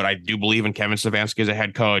the road. I do believe in Kevin Stefanski as a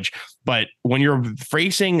head coach. But when you're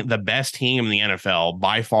facing the best team in the NFL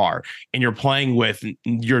by far, and you're playing with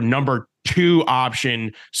your number 2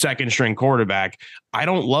 option second string quarterback, I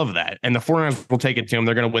don't love that. And the 49ers will take it to them.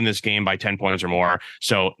 They're going to win this game by 10 points or more.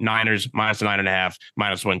 So Niners -9.5,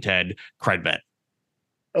 -110, cred bet.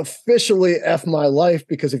 Officially F my life,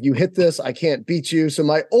 because if you hit this, I can't beat you. So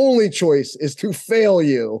my only choice is to fail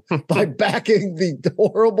you by backing the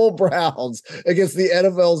horrible Browns against the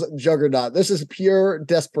NFL's juggernaut. This is pure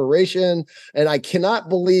desperation, and I cannot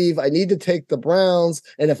believe I need to take the Browns.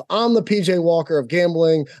 And if I'm the PJ Walker of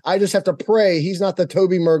gambling, I just have to pray he's not the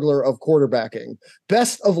Toby Mergler of quarterbacking.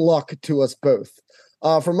 Best of luck to us both.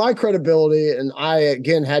 For my credibility, and I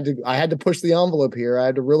had to push the envelope here. I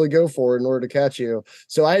had to really go for it in order to catch you.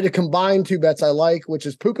 So I had to combine 2 bets I like, which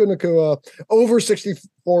is Puka Nacua over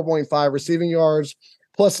 64.5 receiving yards,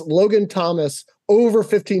 plus Logan Thomas over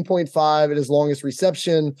 15.5 at his longest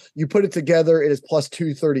reception. You put it together, it is plus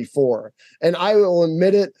 234. And I will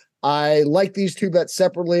admit it, I like these 2 bets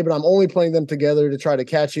separately, but I'm only playing them together to try to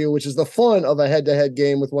catch you, which is the fun of a head-to-head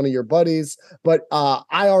game with one of your buddies. But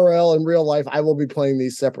IRL in real life, I will be playing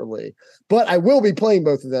these separately. But I will be playing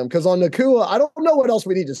both of them because on Nacua, I don't know what else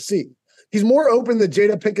we need to see. He's more open than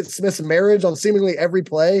Jada Pinkett Smith's marriage on seemingly every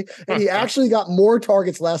play. And he actually got more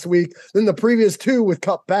targets last week than the previous 2 with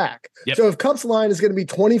Kupp back. Yep. So if Kupp's line is going to be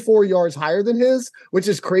 24 yards higher than his, which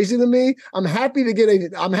is crazy to me, I'm happy to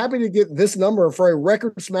get this number for a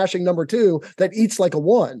record smashing number 2 that eats like a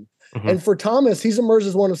 1. Mm-hmm. And for Thomas, he's emerged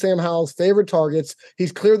as one of Sam Howell's favorite targets.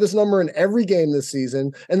 He's cleared this number in every game this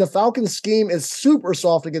season. And the Falcons' scheme is super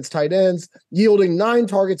soft against tight ends, yielding 9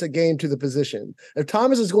 targets a game to the position. If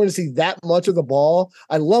Thomas is going to see that much of the ball,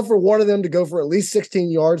 I'd love for one of them to go for at least 16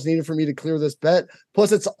 yards needed for me to clear this bet.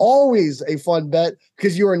 Plus, it's always a fun bet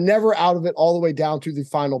because you are never out of it all the way down to the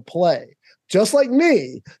final play. Just like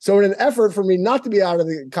me. So in an effort for me not to be out of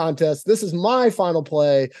the contest, this is my final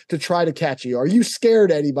play to try to catch you. Are you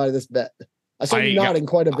scared, Eddie, by this bet? I saw you nodding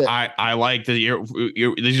quite a bit. I like that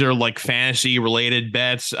these are like fantasy related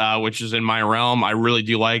bets, which is in my realm. I really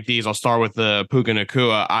do like these. I'll start with the Puka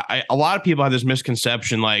Nacua. A lot of people have this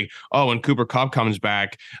misconception like, oh, when Cooper Kupp comes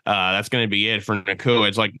back, that's going to be it for Nacua.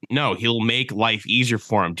 It's like, no, he'll make life easier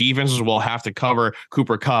for him. Defenses will have to cover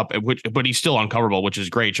Cooper Kupp, but he's still uncoverable, which is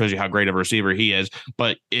great. Shows you how great of a receiver he is.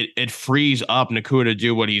 But it frees up Nacua to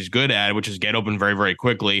do what he's good at, which is get open very, very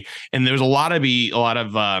quickly. And there's a lot of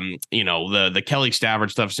the Kelly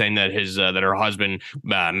Stafford stuff saying that that her husband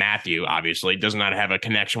Matthew obviously does not have a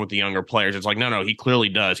connection with the younger players. It's like no, he clearly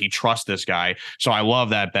does. He trusts this guy, so I love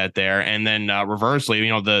that bet there. And then reversely,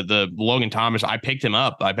 the Logan Thomas, I picked him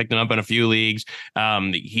up. In a few leagues.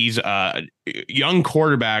 He's young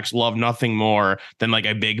quarterbacks love nothing more than like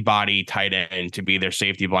a big body tight end to be their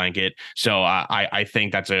safety blanket. So I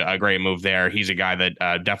think that's a great move there. He's a guy that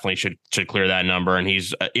definitely should clear that number, and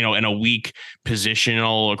he's in a weak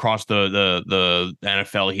positional across the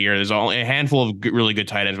NFL here. There's only a handful of really good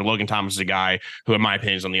tight ends, but Logan Thomas is a guy who, in my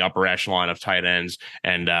opinion, is on the upper echelon of tight ends.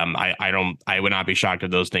 And I would not be shocked if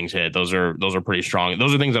those things hit. Those are pretty strong.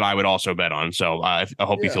 Those are things that I would also bet on. So I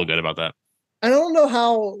hope you feel good about that. I don't know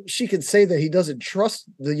how she could say that he doesn't trust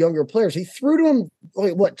the younger players. He threw to him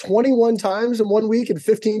 21 times in 1 week and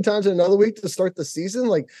 15 times in another week to start the season.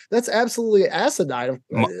 Like, that's absolutely asinine.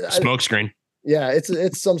 Smokescreen. Yeah,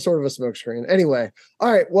 it's some sort of a smokescreen. Anyway,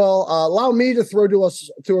 all right. Well, allow me to throw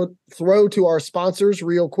to our sponsors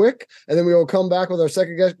real quick, and then we will come back with our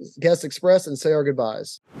second guest express and say our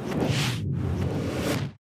goodbyes.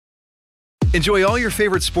 Enjoy all your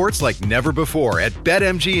favorite sports like never before at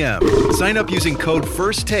BetMGM. Sign up using code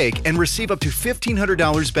FIRSTTAKE and receive up to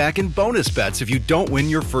 $1,500 back in bonus bets if you don't win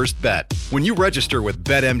your first bet. When you register with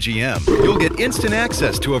BetMGM, you'll get instant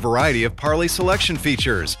access to a variety of parlay selection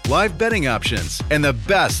features, live betting options, and the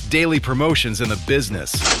best daily promotions in the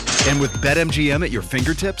business. And with BetMGM at your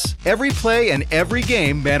fingertips, every play and every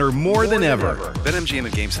game matter more than ever. BetMGM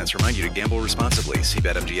and GameSense remind you to gamble responsibly. See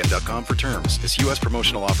BetMGM.com for terms. This U.S.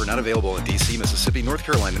 promotional offer not available in D.C., Mississippi, North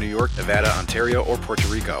Carolina, New York, Nevada, Ontario, or Puerto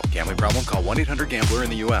Rico. Gambling problem? Call 1-800-GAMBLER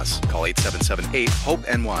in the U.S. Call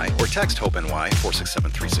 877-8-HOPE-NY or text HOPE-NY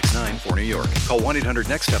 467-369 for New York. Call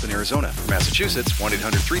 1-800-NEXT-STEP in Arizona. For Massachusetts,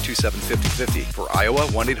 1-800-327-5050. For Iowa,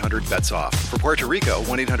 1-800-BETS-OFF. For Puerto Rico,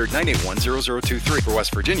 1-800-981-0023. For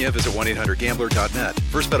West Virginia, visit 1-800-GAMBLER.net.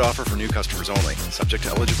 First bet offer for new customers only. Subject to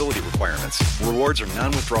eligibility requirements. Rewards are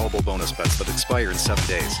non-withdrawable bonus bets that expire in 7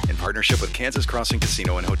 days. In partnership with Kansas Crossing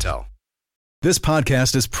Casino and Hotel. This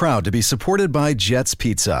podcast is proud to be supported by Jets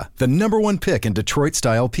Pizza, the #1 pick in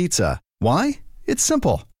Detroit-style pizza. Why? It's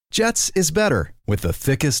simple. Jets is better. With the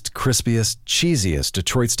thickest, crispiest, cheesiest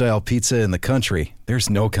Detroit-style pizza in the country, there's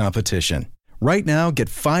no competition. Right now, get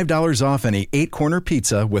 $5 off any 8-corner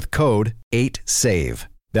pizza with code 8SAVE.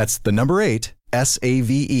 That's the number 8,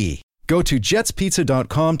 S-A-V-E. Go to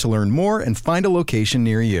jetspizza.com to learn more and find a location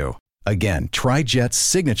near you. Again, try Jet's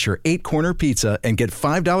signature 8-corner pizza and get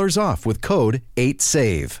 $5 off with code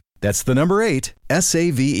 8SAVE. That's the number 8,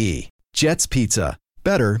 S-A-V-E. Jet's Pizza.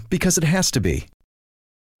 Better because it has to be.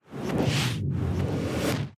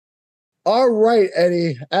 All right,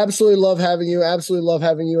 Eddie. Absolutely love having you. Absolutely love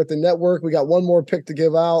having you at the network. We got one more pick to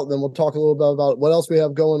give out. Then we'll talk a little bit about what else we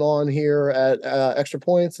have going on here at Extra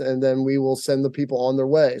Points, and then we will send the people on their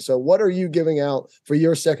way. So what are you giving out for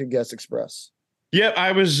your second guest express? Yeah,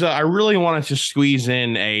 I really wanted to squeeze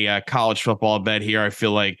in a college football bet here. I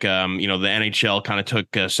feel like, the NHL kind of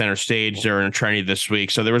took center stage there in Trinity this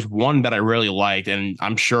week. So there was one bet I really liked, and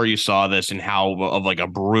I'm sure you saw this and how of like a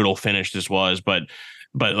brutal finish this was. But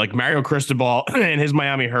like Mario Cristobal and his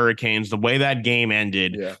Miami Hurricanes, the way that game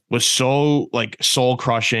ended was so like soul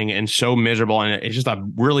crushing and so miserable. And it's just a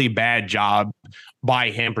really bad job by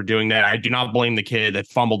him for doing that. I do not blame the kid that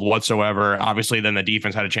fumbled whatsoever. Obviously, then the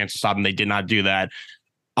defense had a chance to stop him. They did not do that.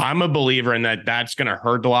 I'm a believer in that. That's going to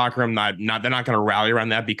hurt the locker room. They're not going to rally around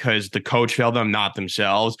that because the coach failed them, not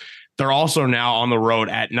themselves. They're also now on the road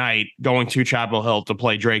at night going to Chapel Hill to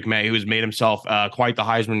play Drake May, who's made himself quite the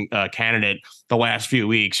Heisman candidate the last few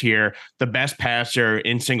weeks here. The best passer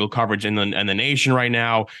in single coverage in the nation right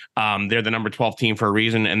now. They're the number 12 team for a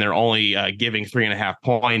reason, and they're only giving 3.5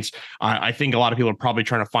 points. I think a lot of people are probably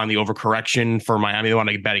trying to find the overcorrection for Miami. They want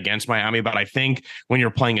to bet against Miami, but I think when you're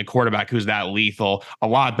playing a quarterback who's that lethal, a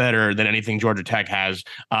lot better than anything Georgia Tech has,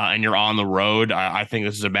 and you're on the road, I think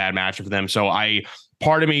this is a bad matchup for them. So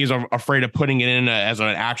part of me is afraid of putting it in as an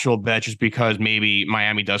actual bet just because maybe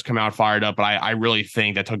Miami does come out fired up, but I really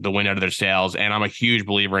think that took the wind out of their sails, and I'm a huge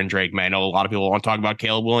believer in Drake May. I know a lot of people want to talk about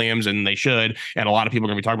Caleb Williams, and they should, and a lot of people are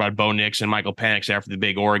going to be talking about Bo Nix and Michael Penix after the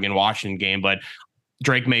big Oregon-Washington game, but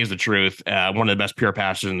Drake May is the truth, one of the best pure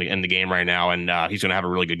passers in the game right now, and he's going to have a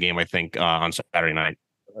really good game, I think, on Saturday night.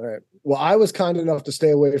 All right. Well, I was kind enough to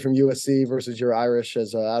stay away from USC versus your Irish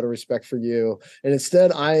as out of respect for you. And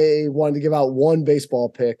instead, I wanted to give out one baseball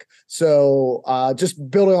pick. So just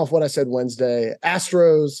building off what I said Wednesday,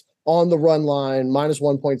 Astros on the run line, minus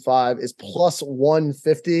 1.5 is plus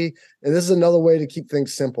 150. And this is another way to keep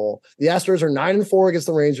things simple. The Astros are 9-4 against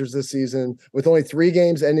the Rangers this season, with only 3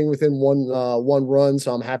 games ending within one run.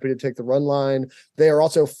 So I'm happy to take the run line. They are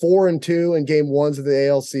also 4-2 in game ones of the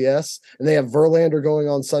ALCS, and they have Verlander going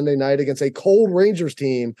on Sunday night against a cold Rangers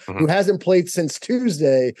team who hasn't played since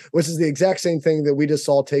Tuesday, which is the exact same thing that we just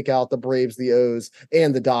saw take out the Braves, the O's,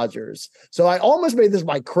 and the Dodgers. So I almost made this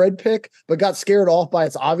my cred pick, but got scared off by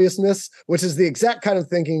its obviousness, which is the exact kind of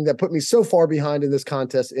thinking that put me so far behind in this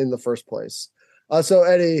contest in the first place. So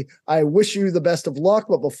Eddie, I wish you the best of luck,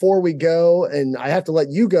 but before we go, and I have to let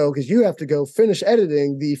you go because you have to go finish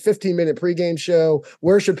editing the 15-minute pregame show,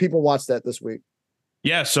 where should people watch that this week?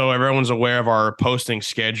 Yeah, so everyone's aware of our posting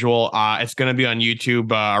schedule. It's going to be on YouTube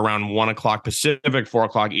around 1 o'clock Pacific, 4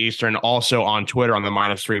 o'clock Eastern, also on Twitter on the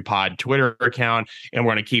 -3 Pod Twitter account. And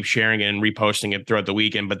we're going to keep sharing it and reposting it throughout the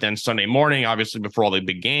weekend. But then Sunday morning, obviously, before all the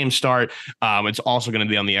big games start, it's also going to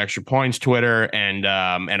be on the Extra Points Twitter and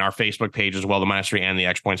our Facebook page as well, the -3 and the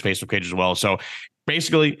Extra Points Facebook page as well. So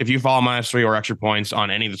basically, if you follow -3 or Extra Points on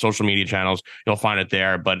any of the social media channels, you'll find it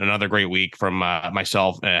there. But another great week from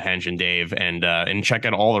myself, Hench, and Dave, and check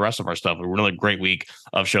out all the rest of our stuff. A really great week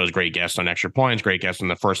of shows, great guests on Extra Points, great guests on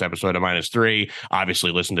the first episode of -3.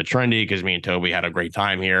 Obviously, listen to Trendy because me and Toby had a great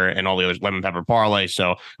time here, and all the others, Lemon Pepper Parlay.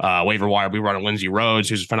 So Waiver Wire, we run Lindsay Rhodes,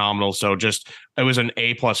 who's phenomenal. So it was an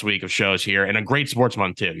A+ week of shows here, and a great sports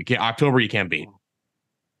month too. October, you can't beat.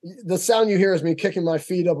 The sound you hear is me kicking my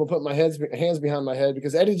feet up and putting my hands behind my head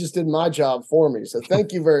because Eddie just did my job for me. So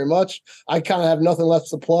thank you very much. I kind of have nothing left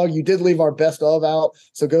to plug. You did leave our best of out,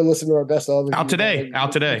 so go listen to our best of. Out today.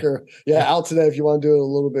 Quicker. Yeah, out today if you want to do it a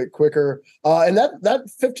little bit quicker. And that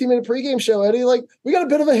 15-minute pregame show, Eddie, like we got a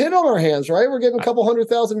bit of a hit on our hands, right? We're getting a couple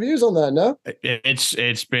 100,000 views on that, no?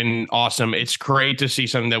 It's been awesome. It's great to see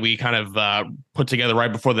something that we kind of put together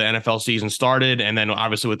right before the NFL season started, and then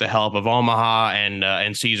obviously with the help of Omaha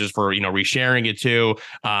and Caesars for resharing it too,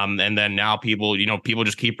 and then now people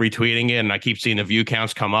just keep retweeting it, and I keep seeing the view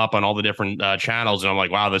counts come up on all the different channels, and I'm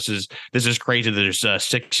like, wow, this is crazy. There's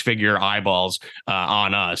 6-figure eyeballs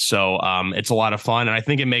on us, so it's a lot of fun, and I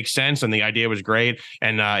think it makes sense, and the idea was great.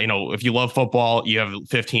 And if you love football, you have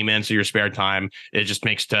 15 minutes of your spare time. It just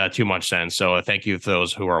makes too much sense. So thank you to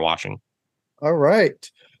those who are watching. All right.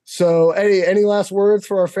 So, Eddie, any last words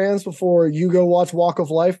for our fans before you go watch Walk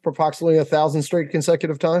of Life for approximately 1,000 straight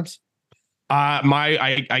consecutive times?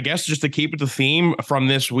 I guess just to keep it the theme from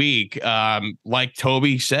this week, like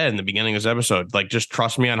Toby said in the beginning of this episode, like just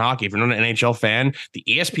trust me on hockey. If you're not an NHL fan, the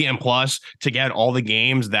ESPN Plus to get all the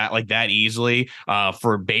games that easily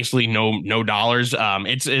for basically no dollars.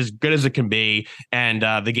 It's as good as it can be, and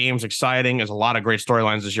the game's exciting. There's a lot of great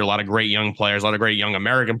storylines this year, a lot of great young players, a lot of great young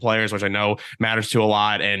American players, which I know matters to a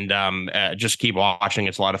lot. And just keep watching.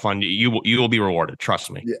 It's a lot of fun. You will be rewarded.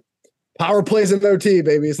 Trust me. Yeah. Power plays in OT,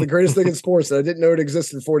 baby. It's the greatest thing in sports. And I didn't know it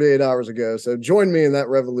existed 48 hours ago. So join me in that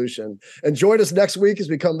revolution. And join us next week as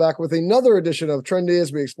we come back with another edition of Trendy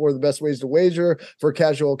as we explore the best ways to wager for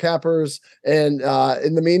casual cappers. And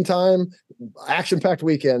in the meantime, action-packed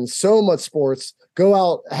weekend, so much sports. Go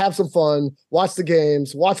out, have some fun, watch the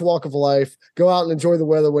games, watch Walk of Life, go out and enjoy the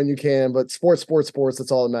weather when you can. But sports,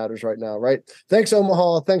 that's all that matters right now, right? Thanks,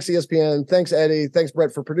 Omaha. Thanks, ESPN. Thanks, Eddie. Thanks,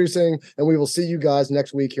 Brett, for producing. And we will see you guys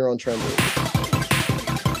next week here on Trendy.